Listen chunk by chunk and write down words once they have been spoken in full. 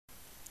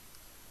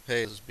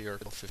Hey, this is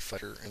BR50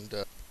 Fighter, and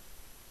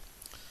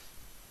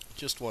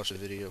just watched a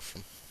video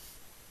from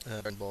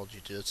Dragon Ball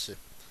Jiu-Jitsu,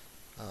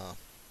 uh,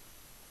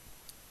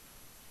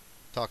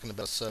 talking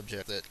about a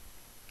subject that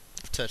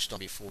I've touched on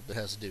before, but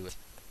has to do with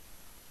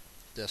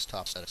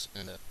desktop status.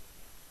 And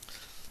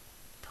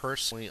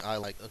personally, I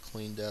like a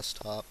clean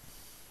desktop.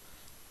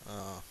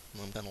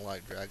 I'm kind of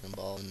like Dragon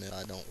Ball in that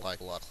I don't like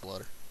a lot of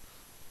clutter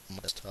on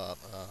my desktop.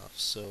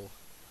 So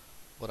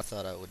what I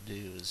thought I would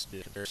do is do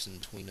a comparison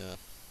between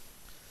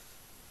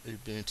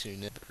Ubuntu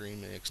Netbook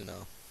Remix and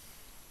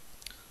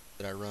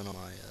that I run on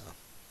my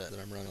that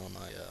I'm running on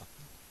my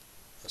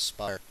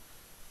Aspire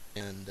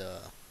and the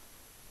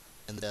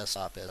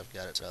desktop as I've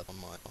got it set up on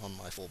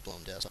my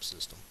full-blown desktop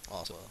system,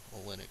 also a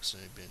Linux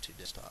and Ubuntu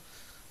desktop.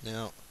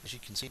 Now, as you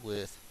can see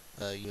with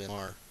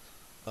UNR,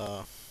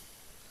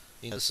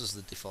 this is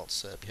the default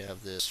setup. You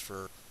have this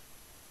for,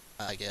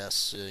 I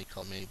guess, you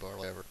call it mini bar,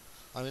 whatever.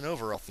 I mean,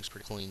 overall, things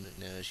pretty clean.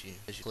 As you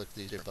click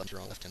these different buttons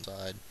on the left-hand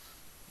side,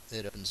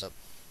 it opens up.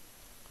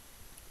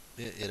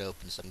 It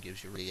opens up and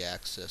gives you ready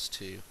access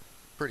to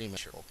pretty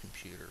much your whole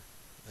computer,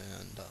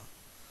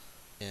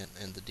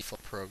 and the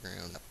default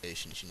program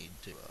applications you need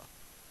to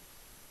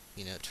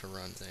to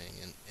run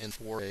thing. And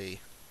for a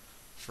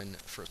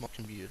small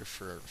computer,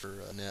 for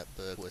a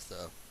netbook with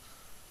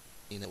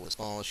with a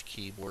smallish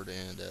keyboard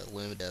and a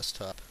limited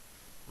desktop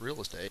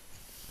real estate,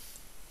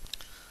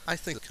 I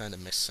think it kind of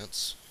makes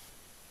sense.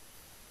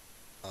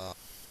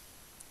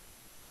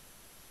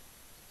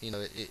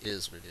 It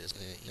is what it is.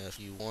 If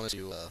you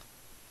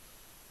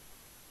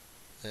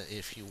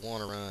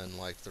want to run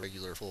like the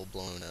regular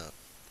full-blown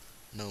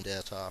GNOME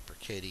desktop or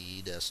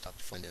KDE desktop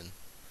you find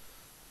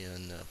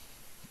in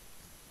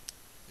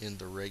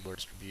the regular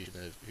distribution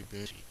of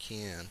Ubuntu, you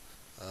can.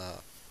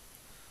 Of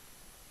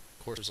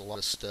course, there's a lot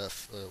of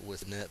stuff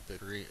with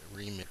Netbook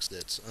Remix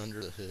that's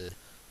under the hood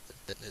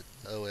that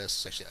OS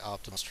is actually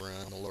optimized to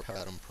run on a lower power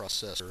item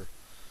processor,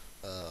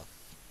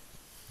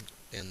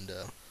 and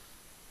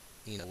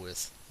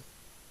with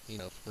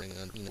running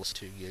under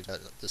 2 gigs.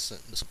 This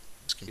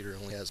computer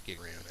only has gig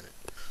RAM in it.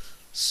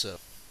 So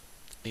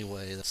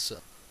anyway, that's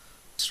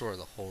sort of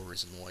the whole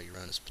reason why you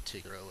run this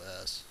particular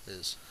OS,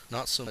 is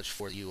not so much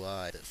for the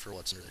UI, but for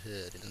what's under the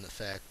hood, and the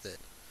fact that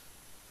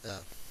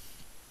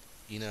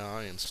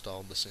I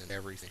installed this and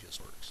everything just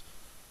works.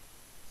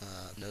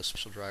 No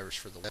special drivers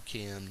for the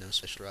webcam, no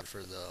special driver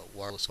for the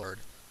wireless card,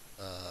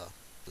 the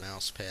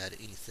mouse pad,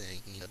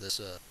 anything.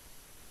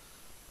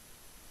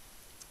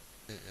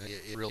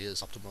 It really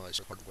is optimized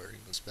for hardware.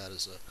 It's about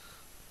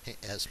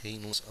as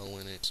painless a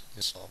Linux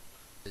install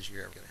as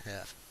you're ever going to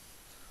have.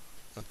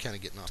 I'm kind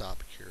of getting off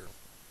topic here.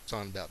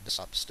 Talking about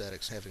desktop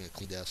aesthetics, having a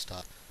clean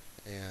desktop,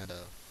 and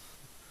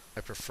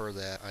I prefer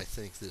that. I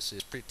think this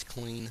is pretty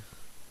clean.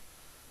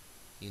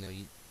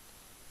 You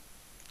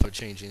would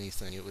change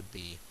anything, it would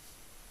be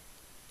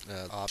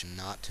the option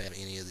not to have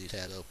any of these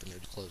tabs open. You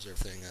would close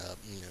everything up,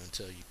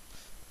 until you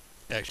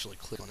actually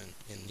click on it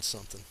and get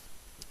something.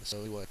 So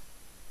anyway,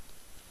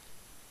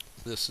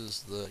 this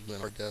is the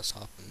UNR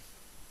desktop, and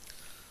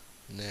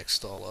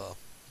next I'll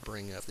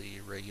bring up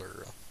the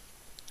regular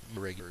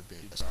Ubuntu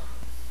desktop.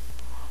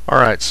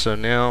 Alright, so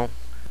now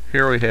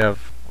here we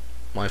have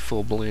my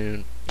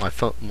full-blown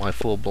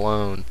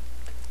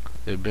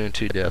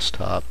Ubuntu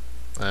desktop,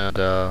 and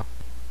as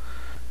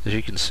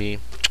you can see,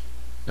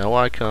 no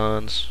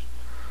icons,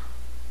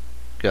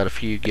 got a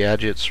few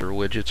gadgets or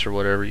widgets or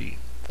whatever you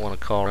want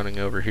to call running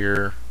over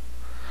here.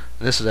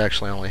 And this is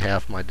actually only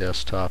half my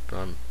desktop.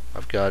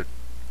 I've got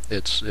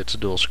it's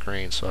dual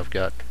screen, so I've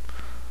got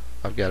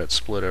it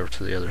split over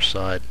to the other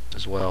side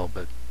as well,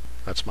 but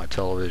that's my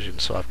television,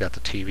 so I've got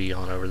the TV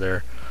on over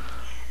there.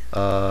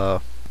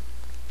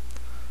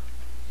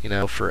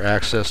 For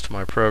access to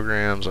my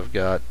programs, I've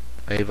got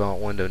Avant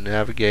Window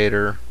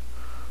Navigator,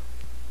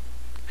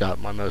 got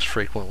my most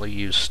frequently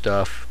used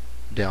stuff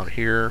down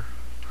here,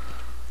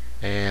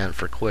 and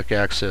for quick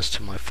access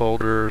to my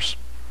folders,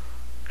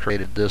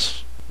 created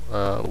this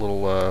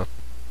little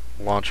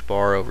launch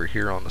bar over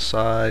here on the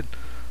side,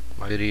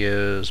 my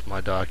videos,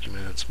 my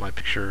documents, my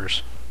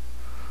pictures,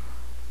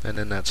 and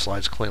then that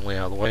slides cleanly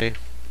out of the way.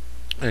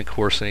 And of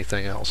course,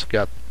 anything else.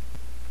 Got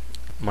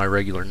my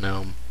regular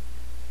GNOME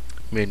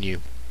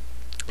menu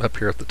up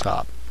here at the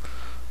top.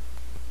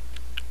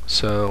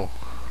 So,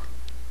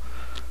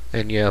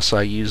 and yes,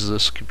 I use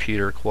this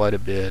computer quite a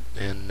bit,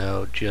 and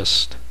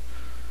just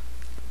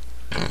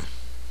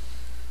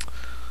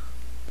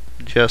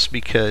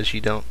because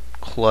you don't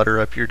clutter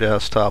up your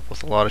desktop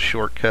with a lot of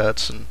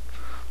shortcuts and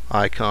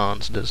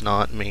icons does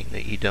not mean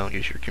that you don't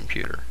use your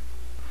computer.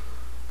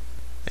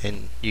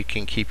 And you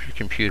can keep your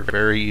computer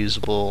very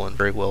usable and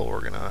very well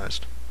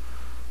organized.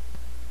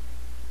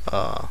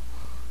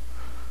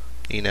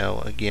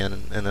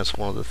 Again, and that's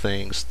one of the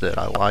things that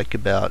I like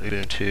about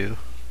Ubuntu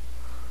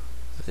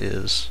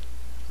is,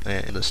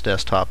 in this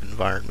desktop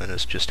environment,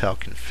 is just how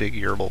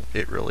configurable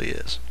it really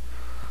is.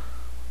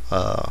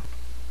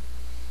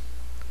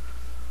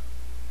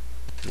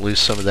 Lose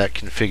some of that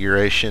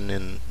configuration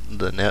in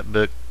the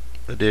Netbook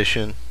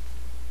edition.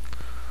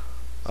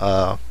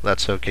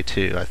 that's okay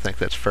too. I think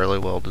that's fairly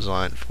well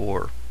designed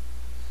for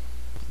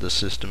the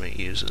system it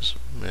uses.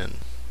 And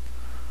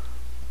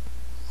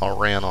I'll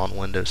ran on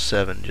Windows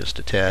 7 just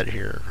a tad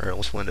here, or at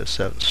least Windows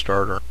 7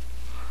 Starter.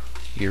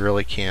 You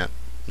really can't,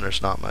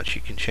 there's not much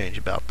you can change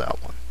about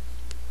that one.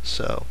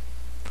 So,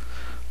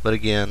 but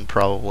again,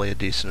 probably a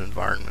decent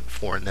environment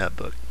for a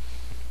netbook.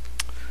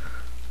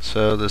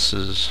 So this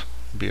is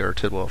BR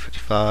Tidwell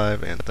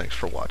 55, and thanks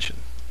for watching.